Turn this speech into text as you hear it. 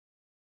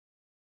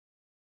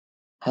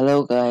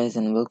Hello guys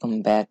and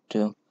welcome back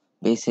to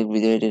Basic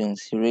Video Editing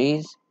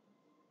series,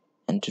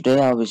 and today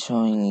I'll be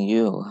showing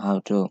you how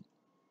to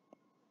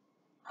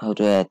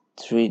add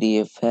 3D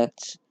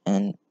effects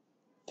and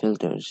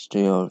filters to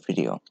your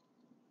video.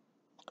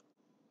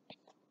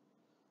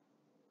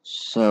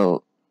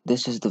 So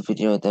this is the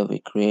video that we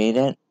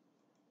created.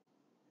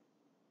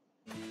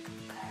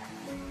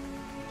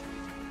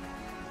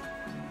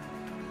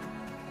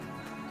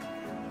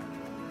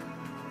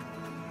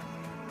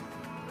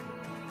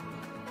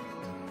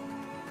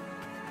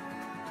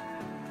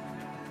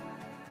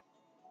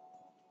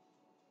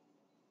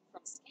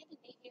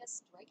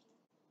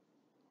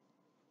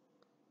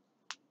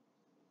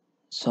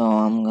 So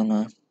I'm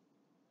gonna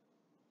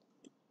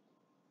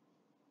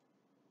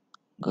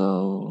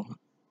go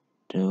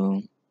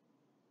to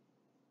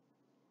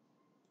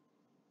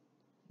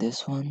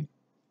this one,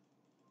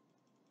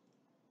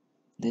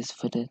 this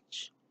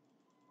footage,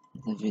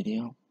 the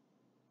video.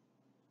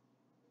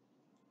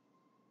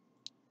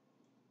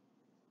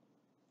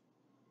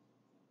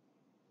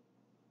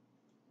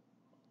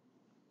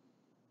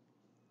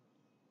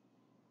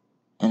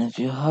 And if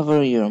you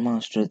hover your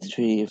mouse to the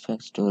 3D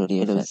effects tool,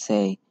 it will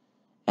say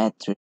add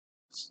 3D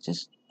effects.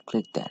 Just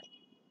click that.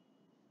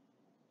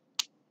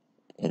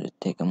 It'll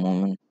take a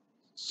moment.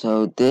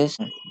 So this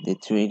the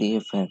 3D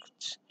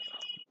effects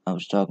I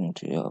was talking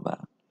to you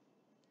about.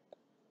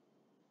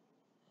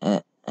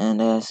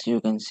 And as you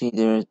can see,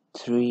 there are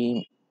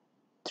three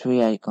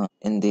icons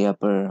in the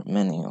upper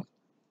menu.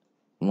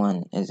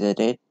 One is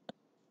edit,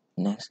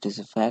 next is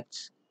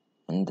effects,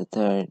 and the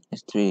third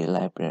is 3D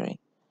library.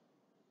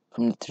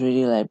 From the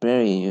 3D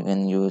library, you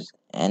can use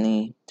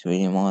any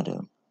 3D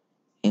model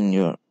in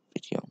your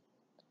video.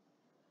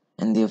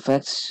 And the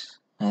effects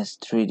has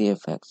 3D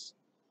effects,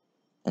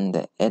 and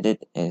the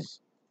edit is,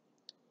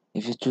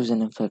 if you choose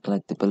an effect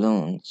like the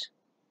balloons,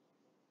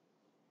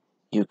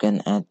 you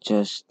can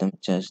adjust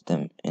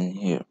them in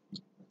here.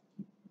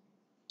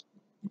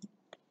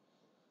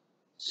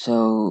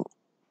 So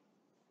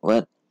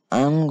what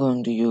I'm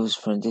going to use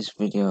for this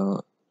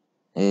video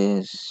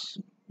is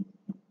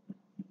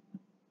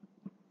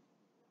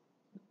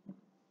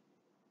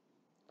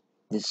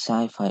this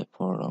sci-fi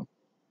portal.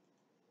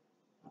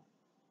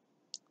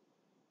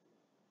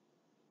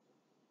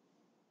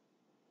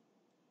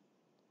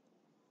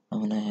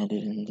 I'm gonna add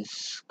it in the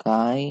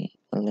sky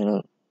a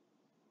little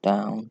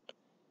down,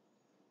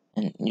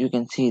 and you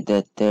can see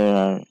that there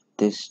are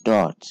these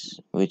dots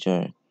which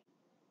are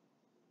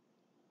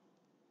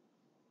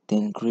the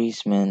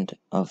increasement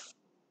of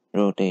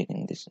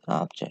rotating this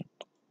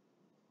object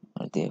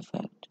or the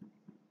effect.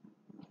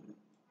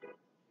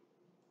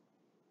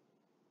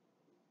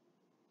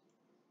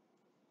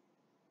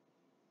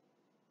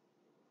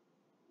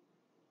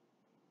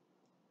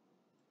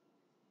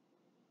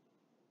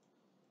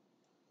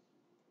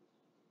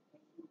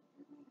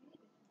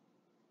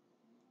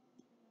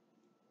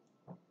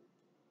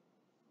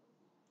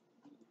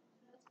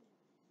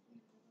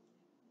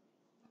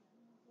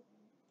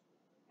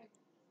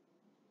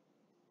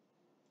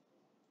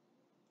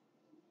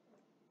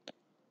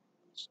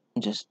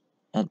 Just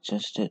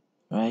adjust it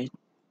right,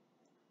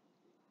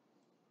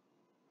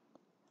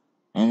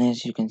 and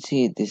as you can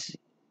see, this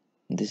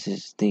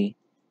is the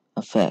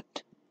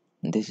effect.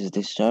 This is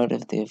the start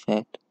of the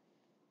effect,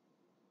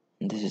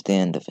 and this is the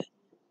end of it.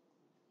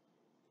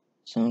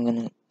 So I'm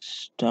gonna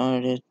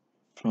start it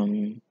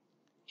from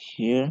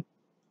here,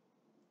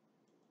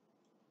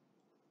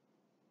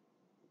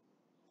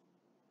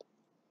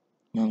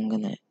 and I'm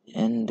gonna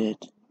end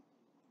it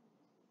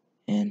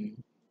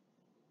in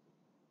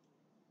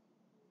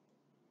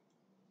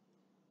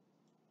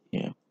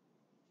here.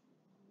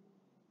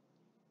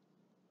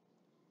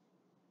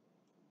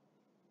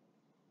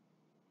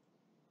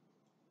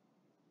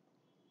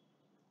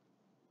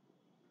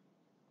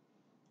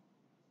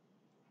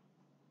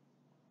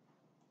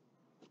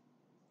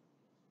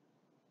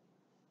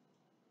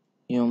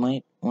 You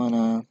might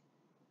wanna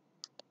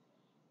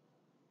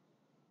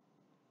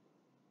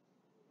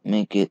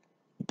make it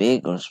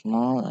big or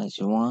small as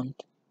you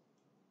want,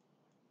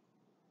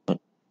 but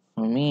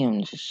for me,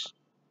 I'm just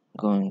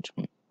going to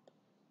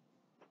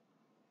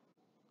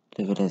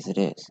leave it as it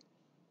is.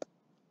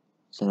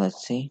 So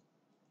let's see.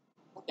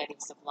 Getting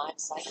sublime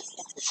sights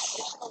and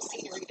traditional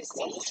scenery to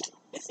see,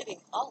 visiting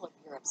all of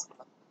Europe's.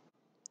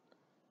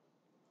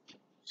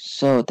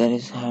 So that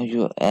is how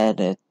you add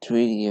a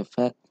 3D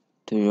effect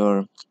to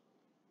your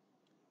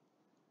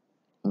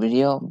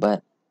video,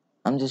 but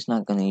I'm just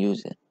not gonna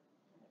use it.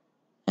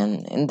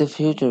 And in the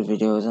future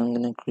videos, I'm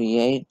gonna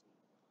create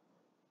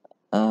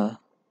a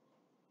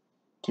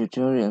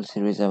tutorial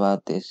series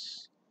about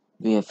this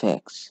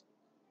VFX,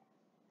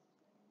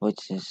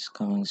 which is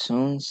coming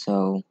soon.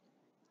 So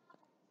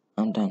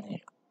I'm done here.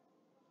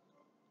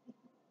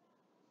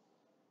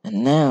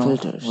 And now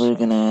filters. We're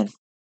gonna add.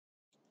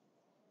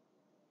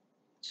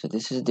 So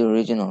this is the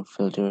original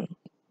filter.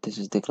 This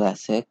is the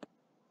classic,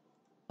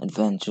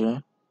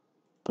 adventure,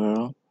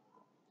 pearl,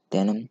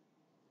 denim,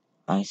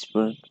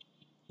 iceberg,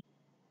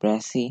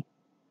 brassy,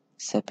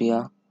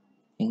 sepia,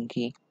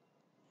 inky,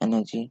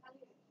 energy,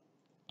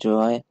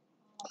 Joy,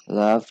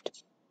 Loved,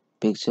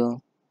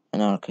 Pixel,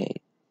 and Arcade.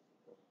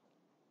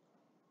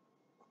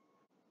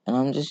 And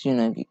I'm just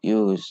gonna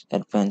use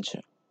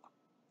Adventure.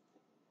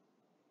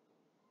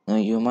 Now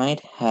you might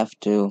have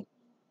to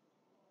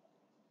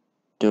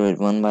do it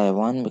one by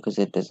one because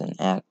it doesn't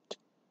act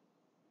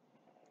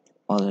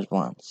all at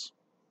once.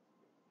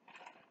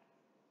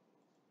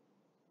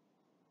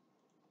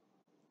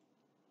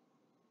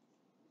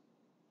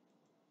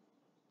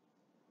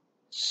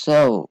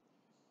 So,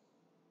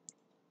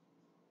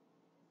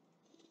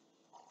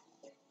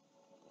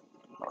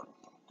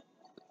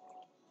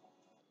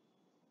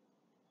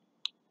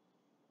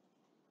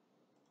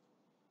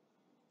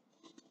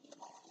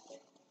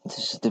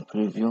 this is the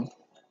preview.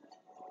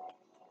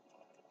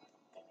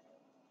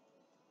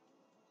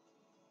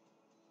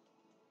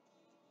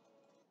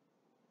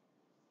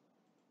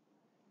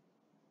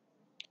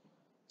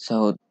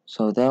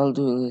 So that'll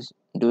do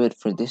it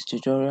for this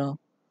tutorial,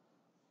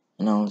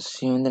 and I'll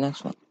see you in the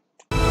next one.